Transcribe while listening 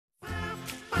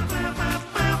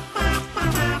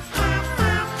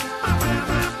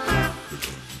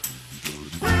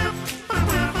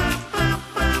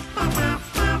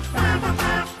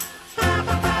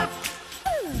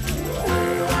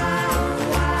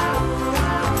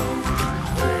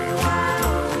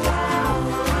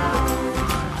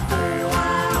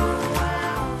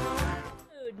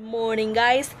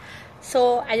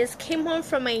I just came home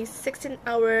from my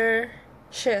 16-hour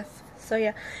shift. So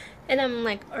yeah, and I'm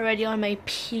like already on my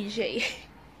PJ.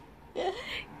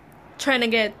 Trying to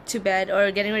get to bed or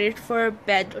getting ready for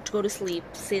bed or to go to sleep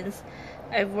since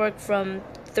I've worked from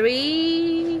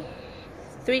 3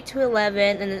 to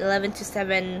 11 and then 11 to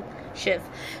 7 shift.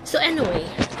 So anyway,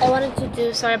 I wanted to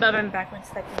do, sorry about my background,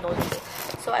 it's like noisy.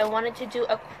 So I wanted to do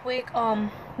a quick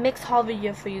mixed haul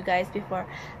video for you guys before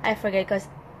I forget, because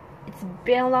it's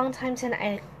been a long time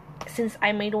since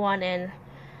I made one, and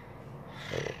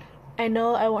I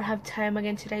know I won't have time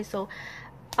again today, so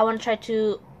I want to try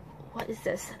to, what is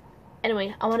this?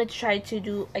 Anyway, I wanted to try to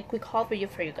do a quick haul video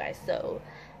for you guys, so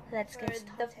let's get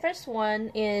started. The first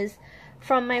one is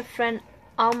from my friend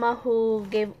Alma, who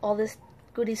gave all these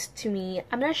goodies to me.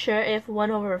 I'm not sure if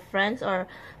one of her friends or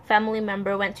family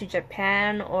member went to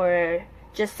Japan or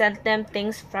just sent them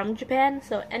things from Japan.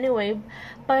 So anyway,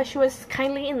 but she was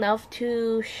kindly enough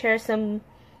to share some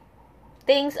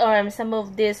things or some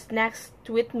of these snacks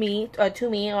with me, or to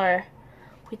me, or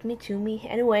with me to me.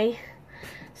 Anyway,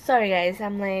 sorry guys,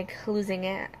 I'm like losing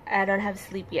it. I don't have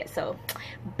sleep yet, so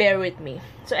bear with me.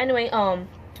 So anyway, I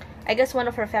guess one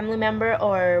of her family member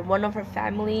or one of her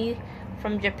family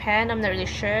from Japan, I'm not really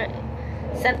sure,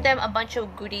 sent them a bunch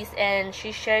of goodies, and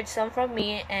she shared some from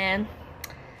me. And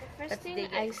the first thing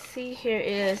I see here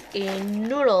is a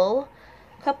noodle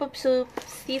cup of soup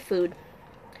seafood.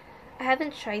 I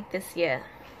haven't tried this yet.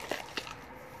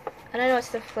 I don't know what's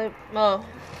the flavor. Oh,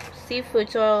 seafood,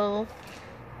 so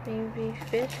maybe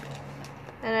fish.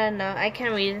 I don't know. I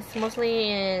can't read. It's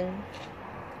mostly in,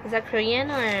 is that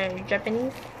Korean or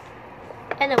Japanese?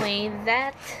 Anyway,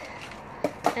 that.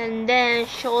 And then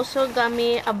she also got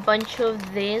me a bunch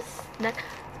of this snack.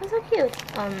 That's so cute.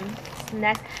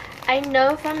 Snacks. I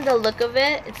know from the look of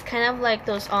it, it's kind of like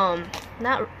those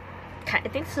not. I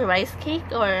think it's a rice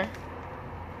cake, or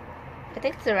I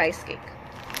think it's a rice cake.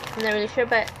 I'm not really sure,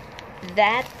 but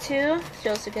that too. She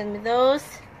also gave me those,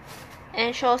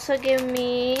 and she also gave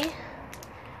me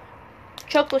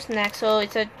choco snack. So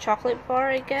it's a chocolate bar,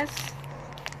 I guess.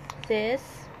 This.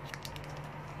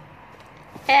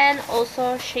 And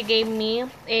also she gave me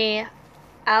a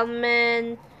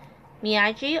almond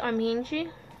Miyagi or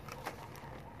Minji.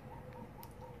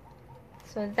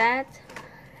 So that,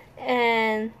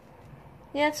 and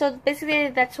yeah, so basically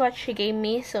that's what she gave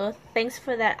me. So thanks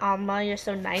for that, Alma, you're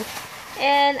so nice.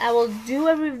 And I will do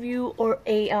a review, or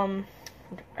a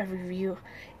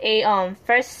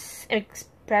first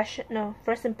impression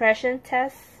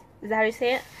test. Is that how you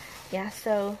say it? Yeah,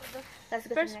 so that's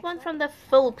the first one from the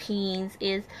Philippines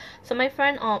is, so my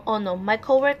friend, my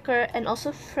coworker and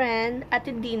also friend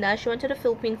Ate Dina, she went to the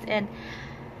Philippines, and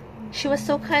she was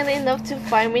so kindly enough to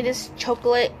find me this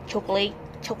chocolate,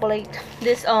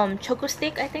 this choco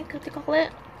stick, I think they call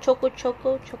it, choco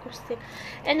stick.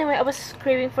 Anyway, I was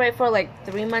craving for it for like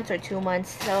 3 months or 2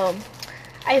 months, so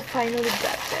I finally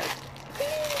got them.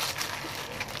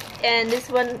 And this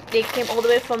one, they came all the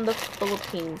way from the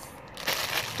Philippines.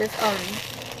 This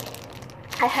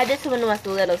I had this when I was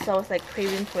little, so I was like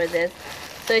craving for this.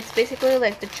 So it's basically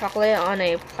like the chocolate on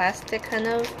a plastic kind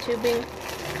of tubing.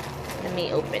 Let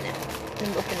me open it. Let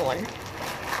me open one.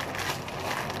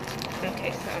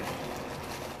 Okay, so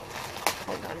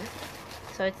hold on.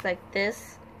 So it's like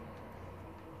this,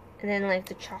 and then like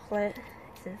the chocolate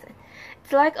is inside.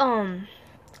 It's like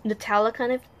Nutella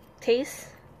kind of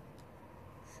taste.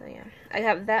 So yeah, I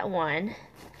have that one.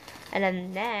 And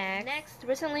then next,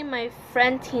 recently my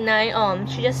friend Tina,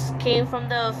 she just came from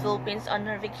the Philippines on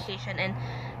her vacation, and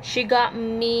she got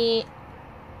me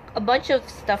a bunch of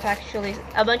stuff, actually,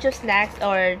 a bunch of snacks,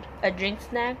 or a drink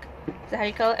snack. Is that how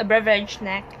you call it? A beverage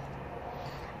snack.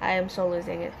 I am so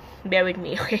losing it. Bear with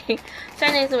me, okay? So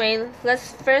anyway,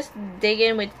 let's first dig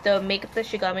in with the makeup that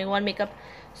she got me. One makeup.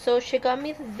 So she got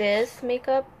me this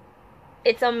makeup.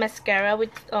 It's a mascara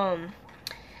with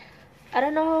I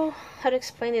don't know how to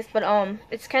explain this, but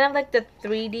it's kind of like the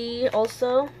 3D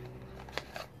also.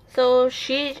 So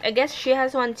I guess she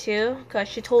has one too, because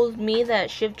she told me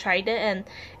that she've tried it, and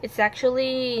it's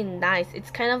actually nice. It's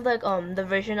kind of like the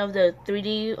version of the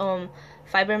 3D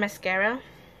fiber mascara.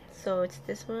 So it's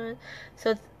this one.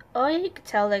 So oh, you could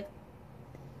tell, like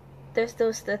there's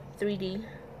the 3D.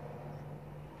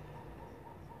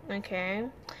 Okay.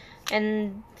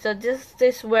 And so this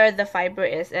is where the fiber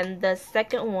is, and the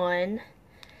second one,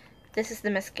 this is the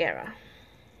mascara.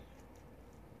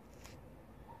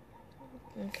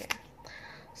 Okay,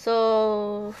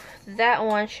 so that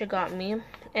one she got me,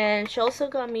 and she also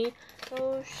got me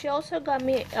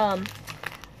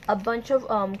a bunch of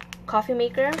coffee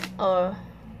maker, or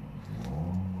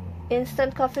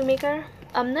instant coffee maker.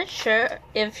 I'm not sure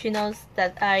if she knows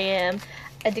that I am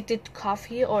addicted to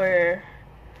coffee, or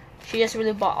she just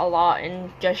really bought a lot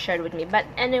and just shared with me. But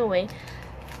anyway,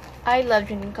 I love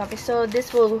drinking coffee, so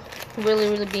this will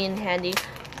really be in handy.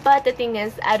 But the thing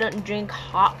is, I don't drink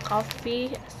hot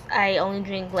coffee. I only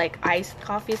drink like iced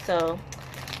coffee, so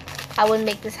I would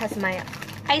make this as my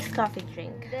iced coffee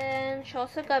drink. Then she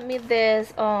also got me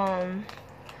this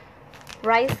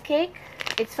rice cake.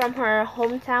 It's from her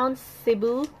hometown,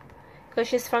 Cebu, because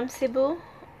she's from Cebu.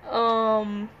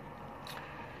 I'm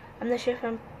not sure if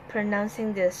I'm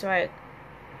pronouncing this right.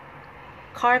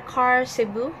 Car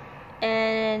Cebu,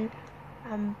 and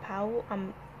ampao.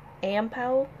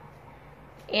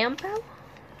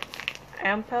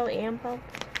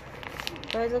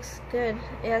 Oh, it looks good.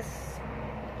 Yes.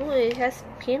 Ooh, it has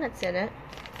peanuts in it.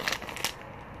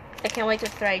 I can't wait to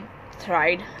I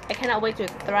cannot wait to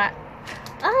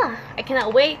I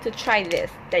cannot wait to try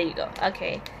this. There you go.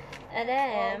 Okay. And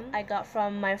then I got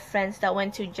from my friends that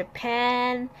went to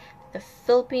Japan, the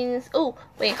Philippines. Oh,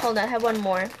 wait, hold on. I have one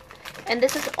more. And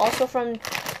this is also from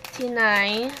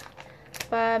T9,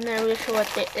 but I'm not really sure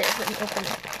what it is. Let me open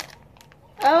it.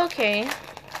 Okay.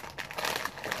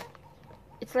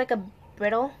 It's like a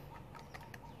brittle.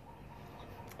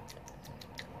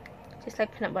 Just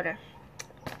like peanut butter.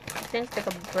 I think it's like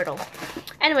a brittle.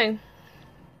 Anyway,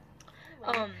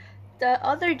 the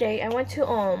other day I went to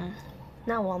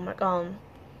not Walmart,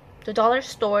 the dollar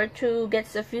store to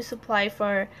get a few supply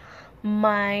for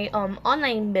my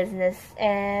online business,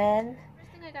 and the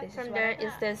first thing I got from there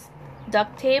is this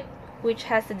duct tape, which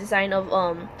has the design of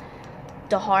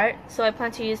the heart. So I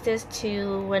plan to use this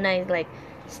to when I like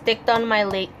stick on my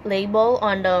label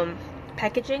on the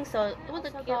packaging. So it was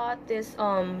I got this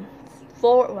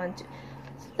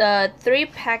the 3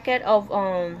 packet of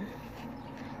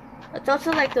it's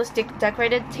also like those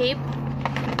decorated tape.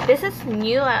 This is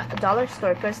new at a dollar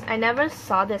store because I never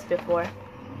saw this before.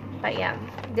 But yeah,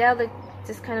 they have like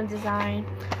this kind of design.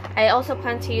 I also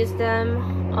plan to use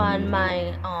them on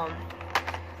my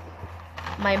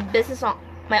my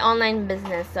online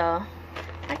business. So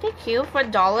aren't they cute? For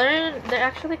 $1, they're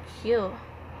actually cute.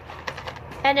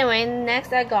 Anyway,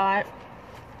 next I got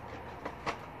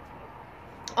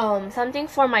something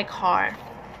for my car,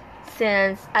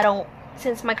 since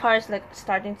my car is like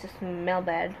starting to smell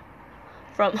bad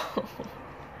from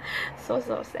so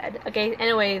sad. Okay,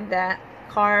 anyway, that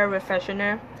car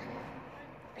refreshener.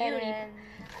 And then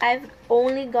I've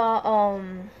only got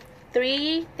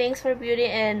 3 things for beauty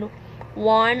and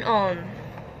 1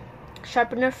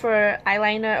 sharpener for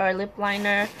eyeliner or lip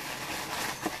liner,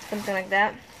 something like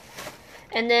that.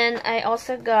 And then I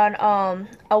also got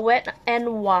a Wet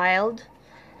n Wild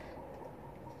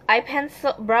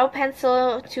brow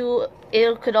pencil too.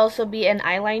 It could also be an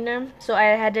eyeliner. So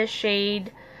I had the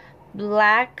shade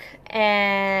black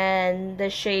and the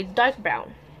shade dark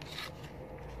brown.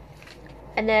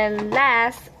 And then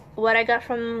last, what I got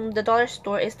from the dollar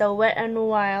store is the Wet n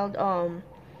Wild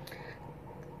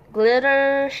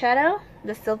glitter shadow,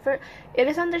 the silver. It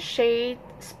is on the shade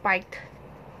Spiked.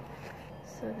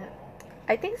 So that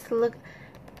I think it's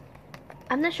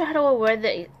I'm not sure how to wear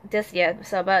this yet.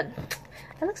 So but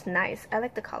it looks nice. I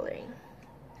like the coloring.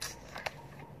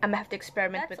 I'm gonna have to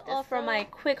experiment with this. That's all for my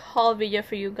quick haul video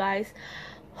for you guys.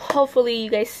 Hopefully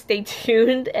you guys stay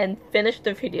tuned and finish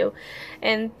the video.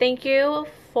 And thank you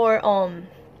for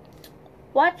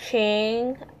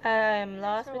watching. I'm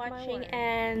lost with watching,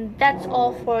 and that's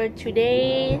all for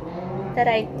today that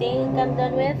I think I'm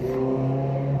done with.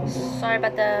 Sorry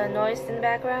about the noise in the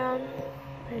background.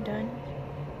 Are you done?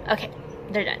 Okay,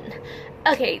 they're done.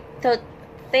 Okay, so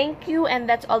thank you, and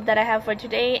that's all that I have for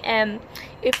today. And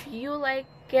if you like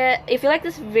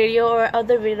this video or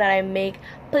other video that I make,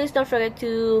 please don't forget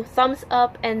to thumbs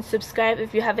up and subscribe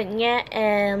if you haven't yet,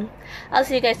 and I'll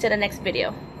see you guys to the next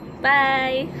video.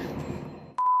 Bye.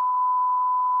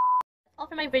 All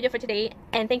for my video for today,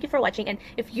 and thank you for watching. And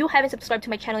if you haven't subscribed to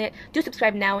my channel yet, do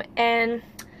subscribe now. And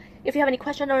if you have any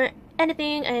question or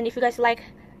anything, and if you guys like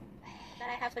that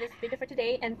I have for this video for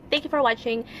today, and thank you for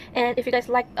watching. And if you guys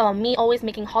like me always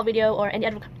making haul video or any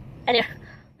other